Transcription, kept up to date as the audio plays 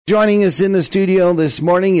Joining us in the studio this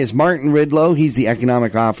morning is Martin Rydlo. He's the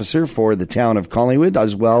economic officer for the town of Collingwood,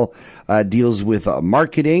 as well deals with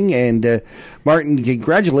marketing. And Martin,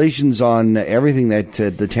 congratulations on everything that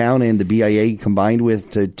the town and the BIA combined with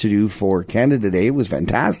to do for Canada Day. It was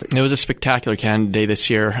fantastic. It was a spectacular Canada Day this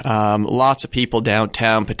year. Lots of people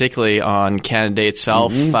downtown, particularly on Canada Day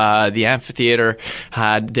itself. The amphitheater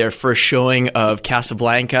had their first showing of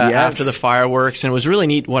Casablanca after the fireworks, and it was really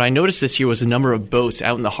neat. What I noticed this year was the number of boats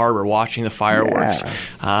out in the harbor watching the fireworks.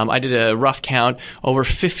 I did a rough count, over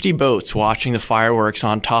 50 boats watching the fireworks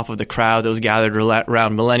on top of the crowd that was gathered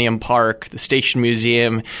around Millennium Park, the Station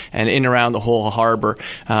Museum, and in and around the whole harbor.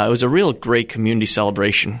 It was a real great community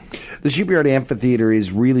celebration. The Shipyard Amphitheater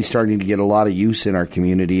is really starting to get a lot of use in our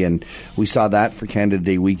community, and we saw that for Canada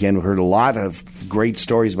Day weekend. We heard a lot of great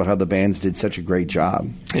stories about how the bands did such a great job.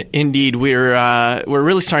 Indeed. We're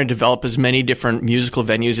really starting to develop as many different musical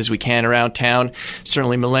venues as we can around town.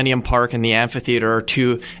 Certainly Millennium Park and the amphitheater are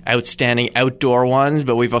two outstanding outdoor ones,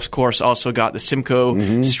 but we've, of course, also got the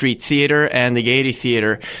Simcoe Street Theater and the Gaiety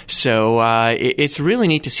Theater. So it's really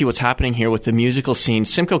neat to see what's happening here with the musical scene.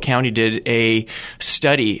 Simcoe County did a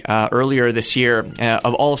study earlier this year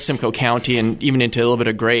of all of Simcoe County and even into a little bit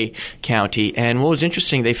of Grey County. And what was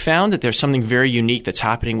interesting, they found that there's something very unique that's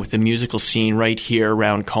happening with the musical scene right here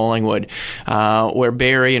around Collingwood, where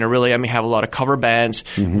Bay Area and Orillia have a lot of cover bands.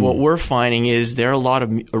 What we're finding is there are a lot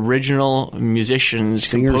of original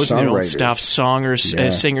musicians composing their own stuff, singers,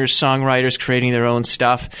 songwriters creating their own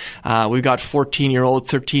stuff. We've got 14-year-old,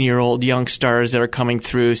 13-year-old young stars that are coming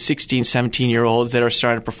through, 16, 17-year-olds that are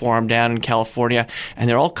starting to perform down in California, and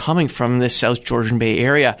they're all coming from the South Georgian Bay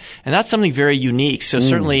area. And that's something very unique. So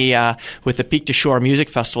certainly with the Peak to Shore Music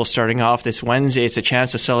Festival starting off this Wednesday, it's a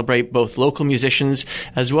chance to celebrate both local musicians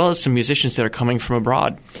as well as some musicians that are coming from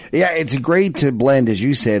abroad. Yeah, it's a great blend, as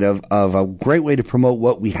you said, of a great way to promote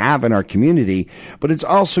what we have in our community, but it's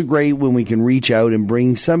also great when we can reach out and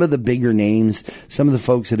bring some of the bigger names, some of the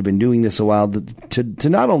folks that have been doing this a while, to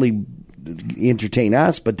not only entertain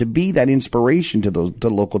us, but to be that inspiration to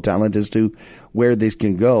local talent as to where this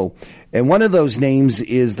can go. And one of those names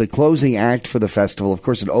is the closing act for the festival. Of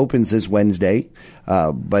course, it opens this Wednesday,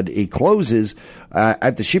 but it closes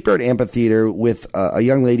at the Shipyard Amphitheater with a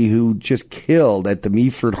young lady who just killed at the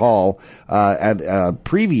Meaford Hall at a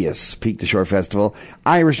previous Peak to Shore Festival,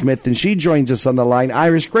 Irish Mythen. She joins us on the line.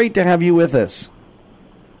 Irish, great to have you with us.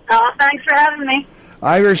 Oh, thanks for having me.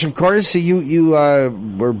 Irish, of course, you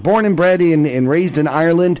were born and bred and raised in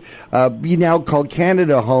Ireland. You now call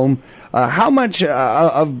Canada home. How much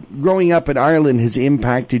of growing up in Ireland has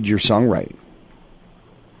impacted your songwriting?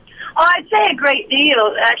 Oh, I'd say a great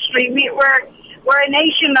deal, actually. We're a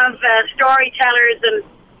nation of storytellers, and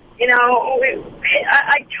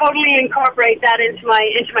I totally incorporate that into my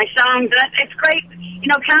songs. And it's great.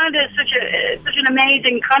 Canada is such an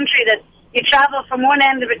amazing country that you travel from one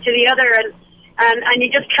end of it to the other, and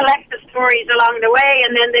you just collect the stories along the way,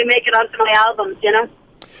 and then they make it onto my albums,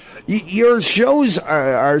 Your shows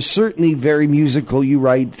are certainly very musical. You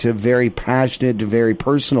write very passionate, very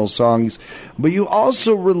personal songs, but you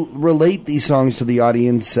also relate these songs to the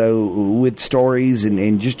audience with stories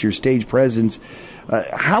and just your stage presence.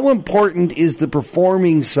 How important is the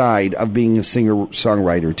performing side of being a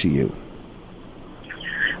singer-songwriter to you?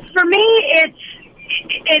 For me,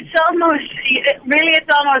 it's almost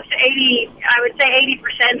 80. I would say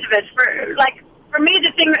 80% of it. For me,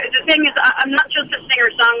 the thing is, I'm not just a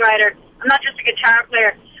singer-songwriter. I'm not just a guitar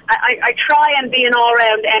player. I try and be an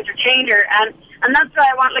all-round entertainer, and that's why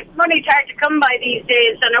I want. Money's hard to come by these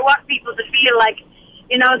days, and I want people to feel like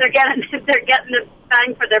they're getting the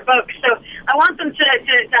bang for their buck. So I want them to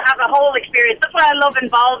have a whole experience. That's why I love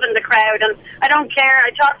involving the crowd, and I don't care.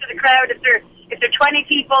 I talk to the crowd if they're 20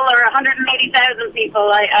 people or 180,000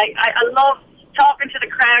 people. I love talking to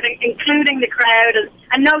the crowd, including the crowd,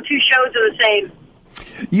 and no two shows are the same.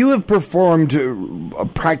 You have performed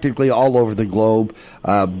practically all over the globe.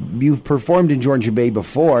 You've performed in Georgian Bay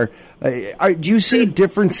before. Do you see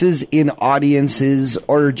differences in audiences,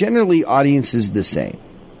 or are generally audiences the same?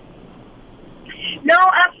 No,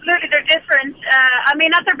 absolutely, they're different.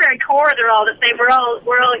 At their very core, they're all the same. We're all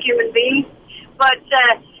human beings, but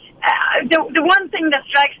the one thing that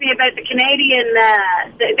strikes me about the Canadian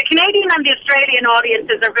and the Australian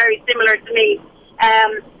audiences are very similar to me.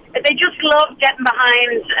 They just love getting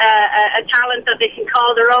behind a talent that they can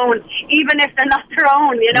call their own, even if they're not their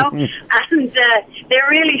own, and they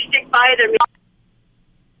really stick by their music.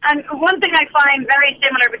 And one thing I find very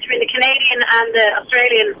similar between the Canadian and the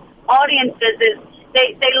Australian audiences is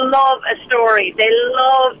they love a story. They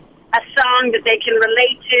love a song that they can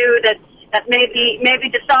relate to, that maybe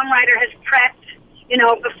the songwriter has prepped,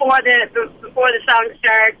 before the song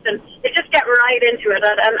starts, and they just get right into it,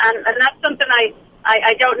 and that's something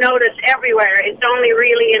I don't notice everywhere. It's only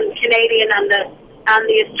really in Canadian and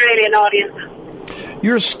the Australian audiences.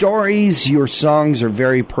 Your stories, your songs are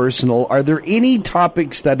very personal. Are there any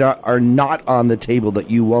topics that are not on the table that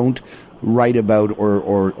you won't write about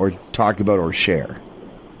or talk about or share?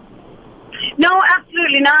 No,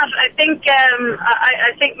 absolutely not. I think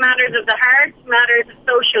I think matters of the heart, matters of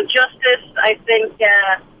social justice. I think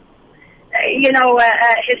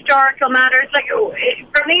historical matters. Like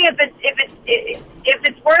for me, if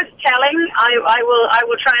it's worth telling, I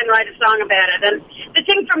will try and write a song about it. And the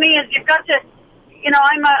thing for me is you've got to,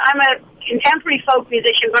 I'm a contemporary folk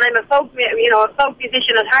musician, but I'm a folk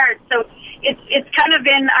musician at heart. So it's kind of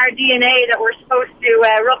in our DNA that we're supposed to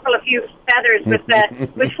ruffle a few feathers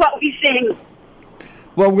with what we sing.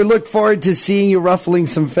 Well, we look forward to seeing you ruffling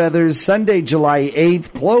some feathers Sunday, July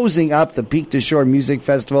 8th, closing up the Peak to Shore Music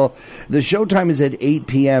Festival. The showtime is at 8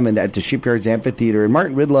 p.m. and at the Shipyards Amphitheater. And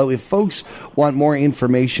Martin Rydlo, if folks want more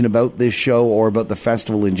information about this show or about the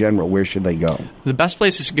festival in general, where should they go? The best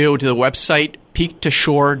place is to go to the website,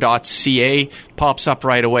 peaktoshore.ca. Pops up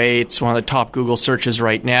right away. It's one of the top Google searches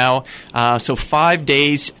right now. So 5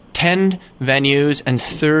 days, 10 venues, and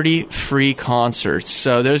 30 free concerts.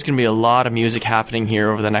 So there's going to be a lot of music happening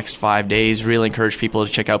here over the next 5 days. Really encourage people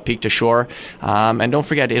to check out Peak to Shore. And don't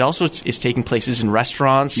forget, it also is taking places in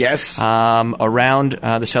restaurants around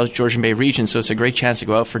the South Georgian Bay region. So it's a great chance to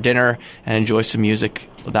go out for dinner and enjoy some music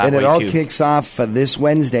that and way, it all too. Kicks off this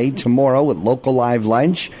Wednesday, tomorrow, with local live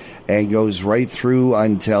lunch, and goes right through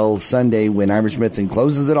until Sunday when Irish Mythen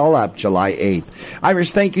closes it all up, July 8th.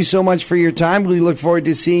 Irish, thank you so much for your time. We look forward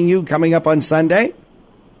to seeing you coming up on Sunday.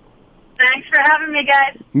 Thanks for having me,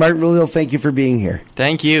 guys. Martin Rydlo, thank you for being here.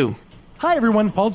 Thank you. Hi, everyone. Paul